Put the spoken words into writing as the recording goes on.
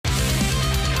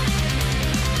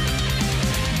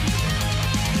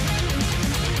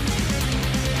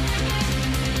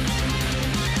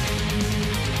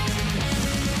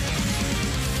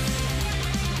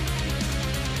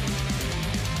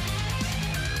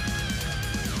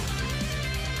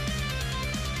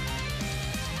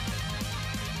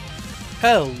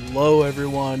Hello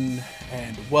everyone,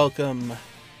 and welcome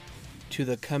to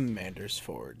the Commander's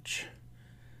Forge.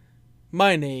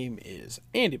 My name is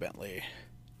Andy Bentley,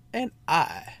 and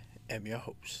I am your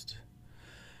host.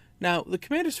 Now, the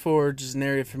Commander's Forge is an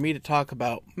area for me to talk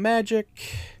about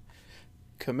magic,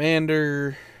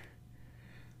 Commander,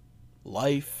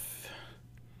 life,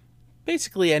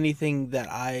 basically anything that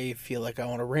I feel like I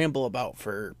want to ramble about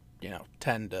for,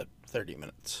 10 to 30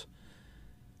 minutes.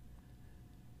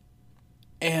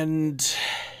 And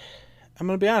I'm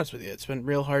going to be honest with you, it's been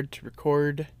real hard to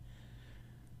record.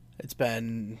 It's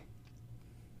been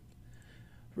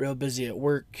real busy at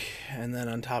work, and then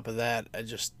on top of that,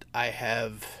 I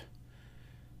have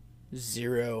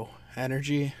zero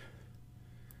energy.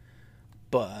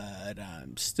 But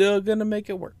I'm still going to make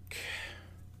it work.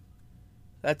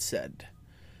 That said,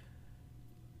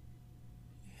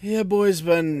 yeah, boy's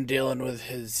been dealing with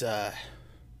his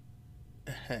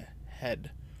head.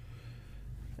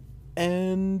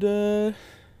 And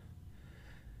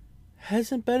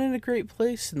hasn't been in a great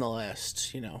place in the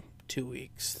last, 2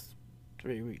 weeks,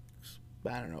 3 weeks.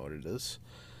 I don't know what it is.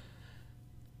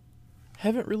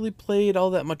 Haven't really played all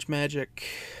that much Magic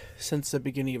since the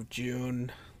beginning of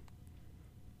June.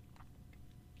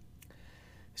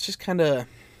 It's just kind of...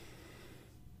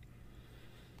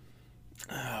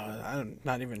 I'm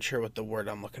not even sure what the word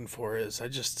I'm looking for is.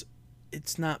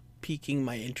 It's not piquing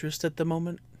my interest at the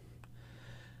moment.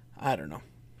 I don't know.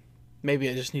 Maybe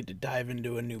I just need to dive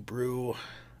into a new brew.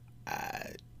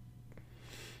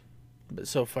 But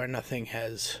so far, nothing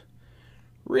has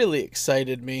really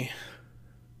excited me.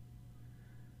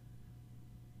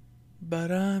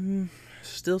 But I'm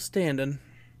still standing.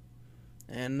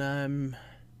 And I'm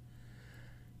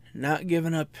not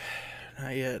giving up.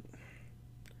 Not yet.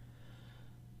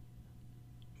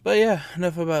 But yeah,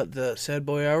 enough about the sad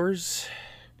boy hours.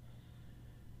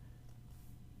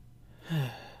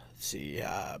 Let's see,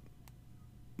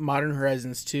 Modern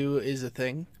Horizons 2 is a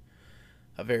thing.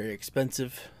 A very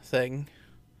expensive thing.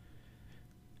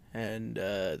 And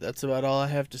that's about all I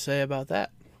have to say about that.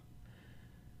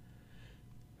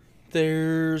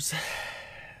 There's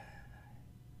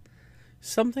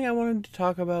something I wanted to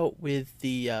talk about with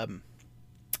the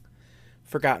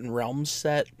Forgotten Realms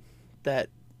set that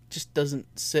just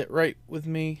doesn't sit right with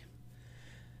me.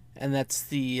 And that's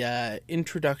the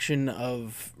introduction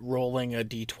of rolling a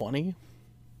d20.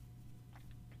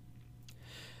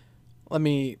 Let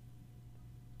me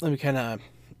kind of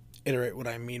iterate what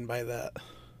I mean by that.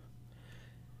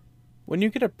 When you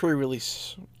get a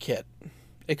pre-release kit,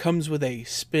 it comes with a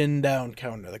spin down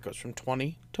counter that goes from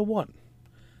 20 to 1.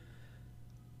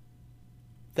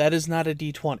 That is not a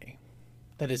d20.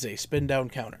 That is a spin down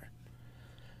counter.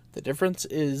 The difference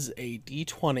is a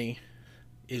d20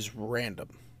 is random.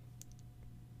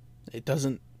 It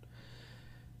doesn't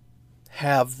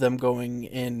have them going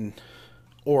in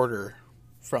order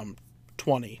from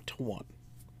 20 to 1.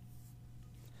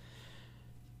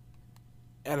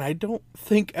 And I don't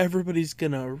think everybody's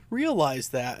going to realize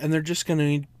that, and they're just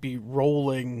going to be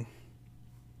rolling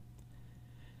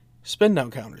spin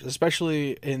down counters,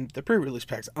 especially in the pre-release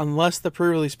packs, unless the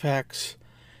pre-release packs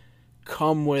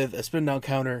come with a spin down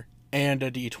counter and a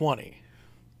d20.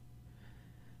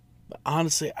 But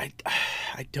honestly, I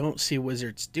don't see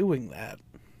Wizards doing that.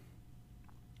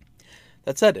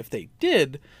 That said, if they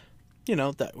did,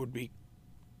 that'd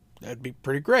be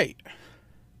pretty great.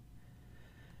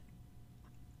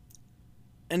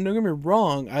 And don't get me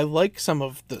wrong, I like some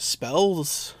of the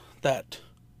spells that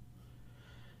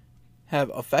have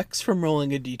effects from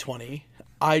rolling a d20.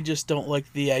 I just don't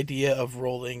like the idea of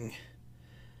rolling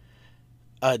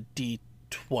a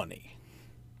d20.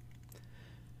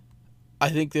 I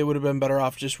think they would have been better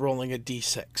off just rolling a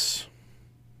d6.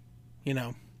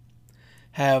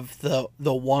 Have the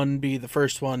 1 be the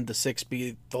first one, the 6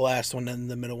 be the last one,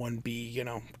 and the middle one be,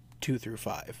 2 through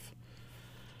 5.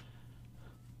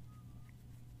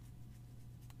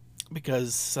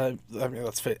 Because,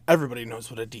 let's face it, everybody knows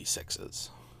what a d6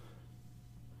 is.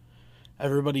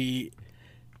 Everybody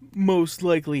most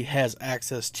likely has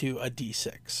access to a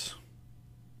d6.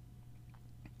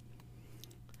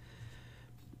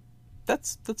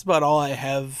 That's about all I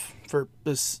have for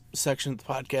this section of the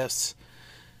podcast.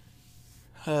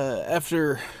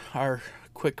 After our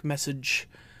quick message,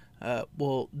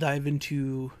 we'll dive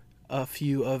into a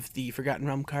few of the Forgotten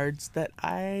Realm cards that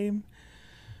I'm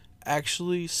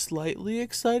actually slightly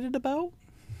excited about.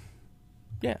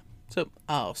 Yeah, so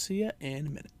I'll see ya in a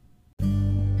minute.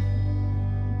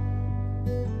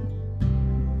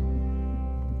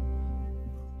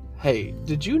 Hey,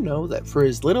 did you know that for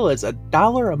as little as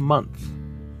 $1 a month,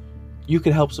 you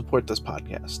can help support this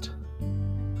podcast?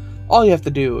 all you have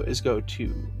to do is go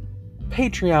to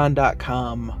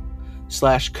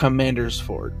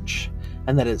patreon.com/commandersforge,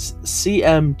 and that is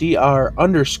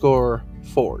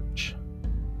CMDR_forge.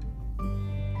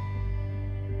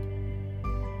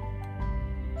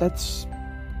 That's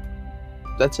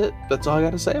it. That's all I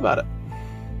got to say about it.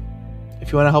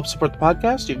 If you want to help support the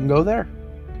podcast, you can go there.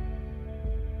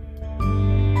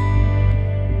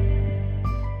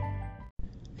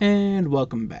 And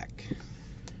welcome back.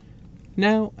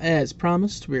 Now, as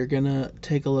promised, we're going to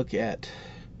take a look at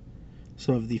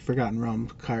some of the Forgotten Realm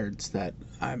cards that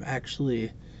I'm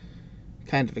actually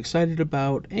kind of excited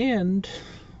about and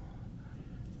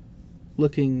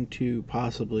looking to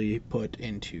possibly put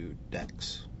into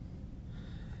decks.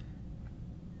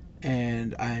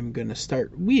 And I'm going to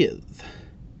start with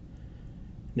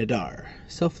Nadar,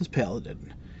 Selfless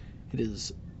Paladin. It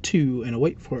is 2 and a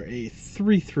white for a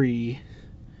 3/3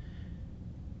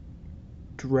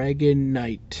 Dragon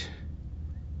Knight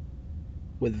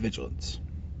with Vigilance.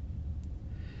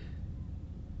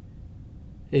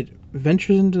 It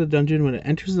ventures into the dungeon when it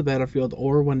enters the battlefield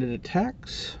or when it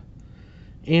attacks,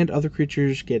 and other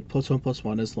creatures get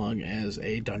 +1/+1 as long as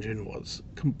a dungeon was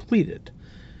completed.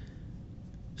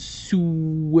 So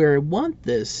where I want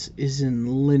this is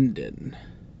in Linden.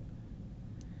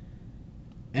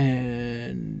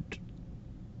 And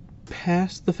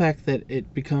past the fact that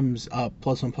it becomes a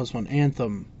 +1/+1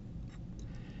 anthem,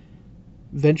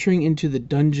 venturing into the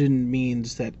dungeon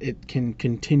means that it can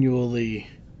continually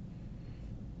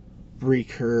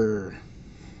recur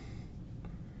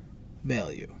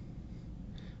value,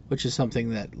 which is something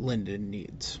that Linden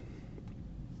needs.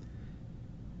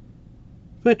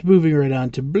 But moving right on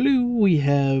to blue, we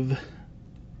have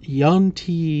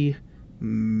Yonti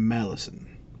Malison.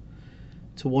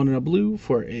 It's a 1 and a blue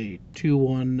for a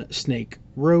 2/1 snake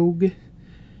rogue.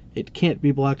 It can't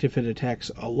be blocked if it attacks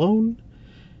alone,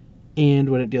 and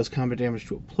when it deals combat damage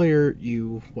to a player,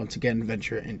 you once again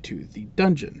venture into the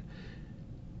dungeon.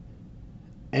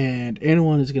 And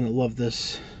anyone is going to love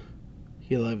this.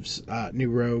 He loves new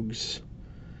rogues.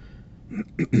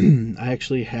 I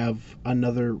actually have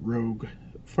another rogue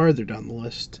farther down the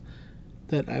list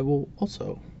that I will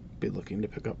also be looking to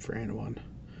pick up for anyone.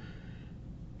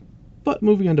 But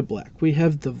moving on to black, we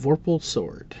have the Vorpal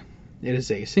Sword. It is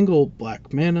a single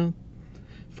black mana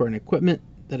for an equipment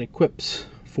that equips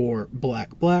for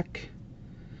black.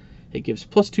 It gives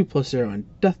 +2/+0 on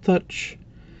Death Touch,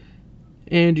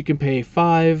 and you can pay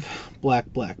 5 black,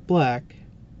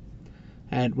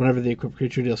 and whenever the equipped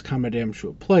creature deals combat damage to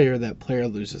a player, that player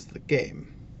loses the game.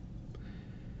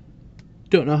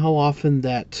 Don't know how often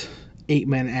that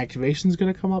 8-mana activation is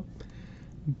going to come up,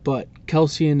 but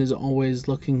Kelsian is always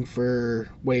looking for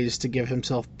ways to give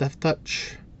himself Death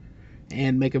Touch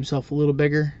and make himself a little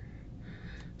bigger.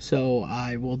 So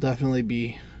I will definitely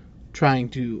be trying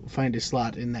to find a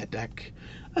slot in that deck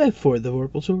for the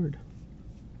Vorpal Sword.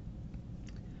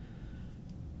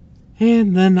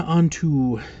 And then on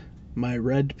to my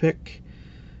red pick.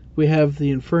 We have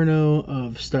the Inferno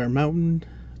of Star Mountain.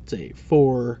 It's a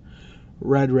 4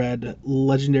 red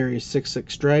legendary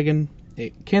 6/6 dragon.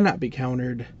 It cannot be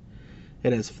countered.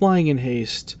 It has flying and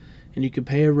haste, and you can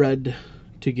pay a red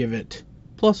to give it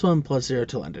 +1/+0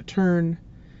 till end of turn.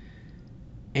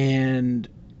 And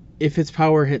if its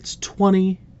power hits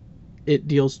 20, it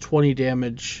deals 20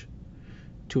 damage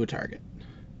to a target,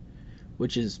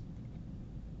 which is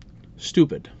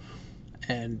stupid.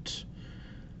 And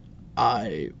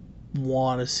I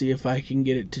want to see if I can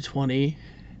get it to 20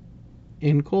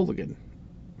 in Kolaghan.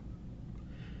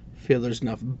 Feel there's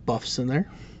enough buffs in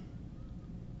there.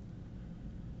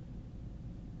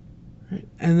 Right.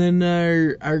 And then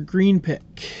our green pick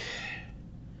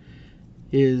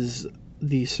is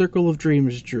the Circle of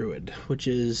Dreams Druid, which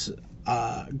is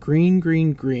green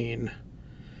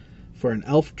for an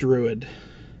elf druid.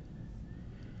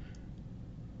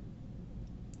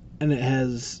 And it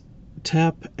has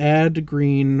tap, add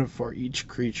green for each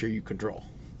creature you control.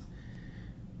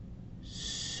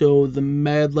 So the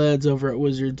Mad Lads over at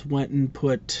Wizards went and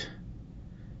put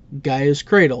Gaia's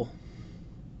Cradle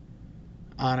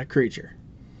on a creature.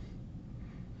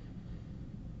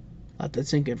 Let that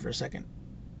sink in for a second.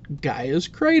 Gaia's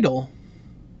Cradle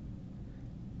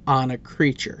on a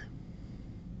creature.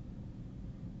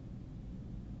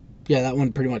 Yeah, that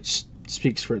one pretty much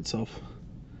speaks for itself.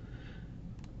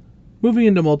 Moving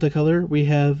into multicolor, we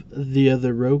have the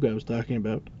other rogue I was talking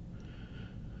about.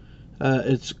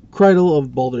 It's Cradle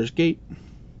of Baldur's Gate.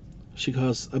 She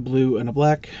costs a blue and a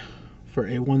black for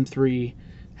a 1/3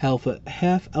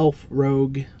 half-elf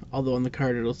rogue, although on the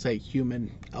card it'll say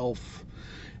human elf.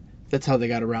 That's how they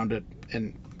got around it,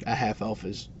 and a half-elf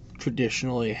is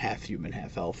traditionally half-human,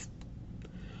 half-elf.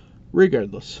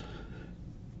 Regardless,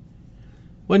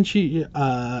 when she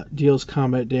deals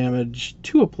combat damage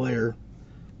to a player,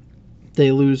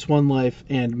 they lose 1 life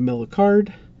and mill a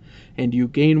card, and you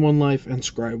gain 1 life and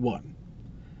scry 1.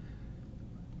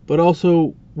 But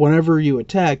also, whenever you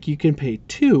attack, you can pay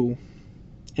 2,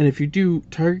 and if you do,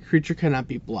 target creature cannot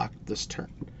be blocked this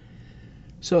turn.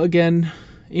 So again,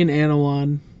 in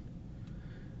Anilon,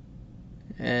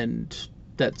 and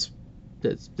that's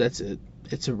it.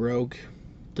 It's a rogue,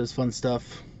 does fun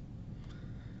stuff.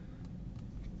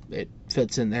 It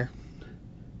fits in there.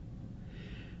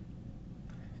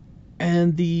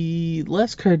 And the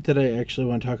last card that I actually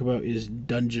want to talk about is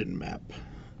Dungeon Map.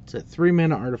 It's a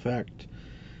 3-mana artifact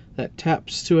that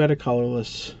taps to add a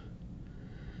colorless,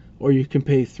 or you can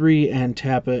pay 3 and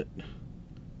tap it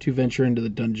to venture into the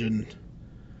dungeon,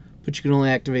 but you can only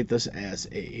activate this as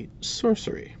a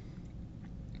sorcery.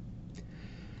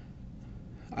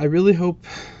 I really hope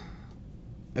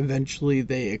eventually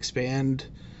they expand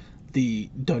the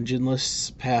dungeon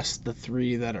lists past the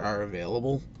 3 that are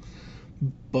available.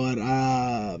 But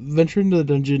Venture into the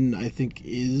Dungeon, I think,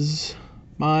 is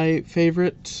my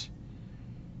favorite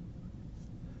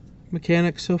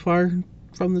mechanic so far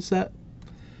from the set.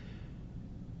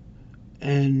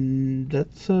 And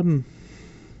that's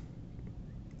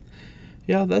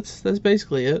that's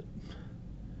basically it.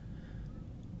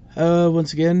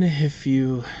 Once again, if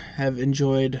you have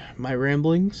enjoyed my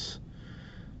ramblings,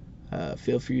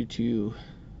 feel free to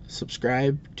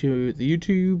subscribe to the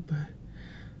YouTube.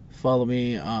 Follow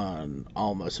me on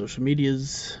all my social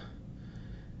medias.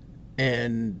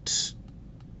 And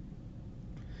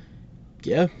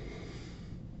yeah.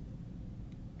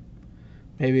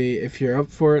 Maybe if you're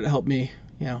up for it, help me,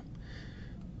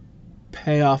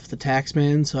 pay off the tax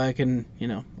man so I can,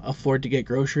 afford to get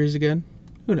groceries again.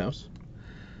 Who knows?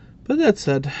 But that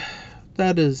said,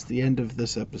 that is the end of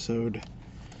this episode.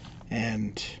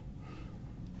 And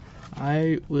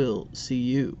I will see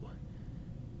you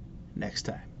next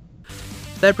time.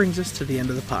 That brings us to the end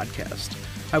of the podcast.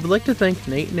 I would like to thank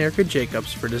Nate and Erica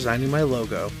Jacobs for designing my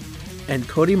logo, and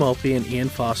Cody Mulpey and Ian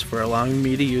Foss for allowing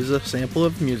me to use a sample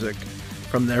of music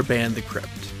from their band The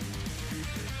Crypt.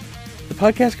 The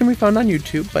podcast can be found on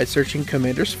YouTube by searching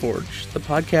Commander's Forge. The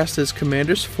podcast is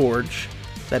Commander's Forge,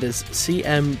 that is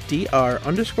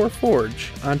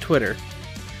CMDR_Forge on Twitter.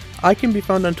 I can be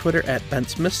found on Twitter at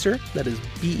BentzMister, that is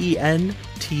BENTZMR.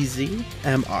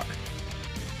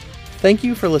 Thank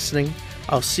you for listening.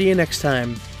 I'll see you next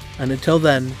time, and until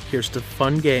then, here's to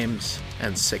fun games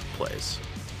and sick plays.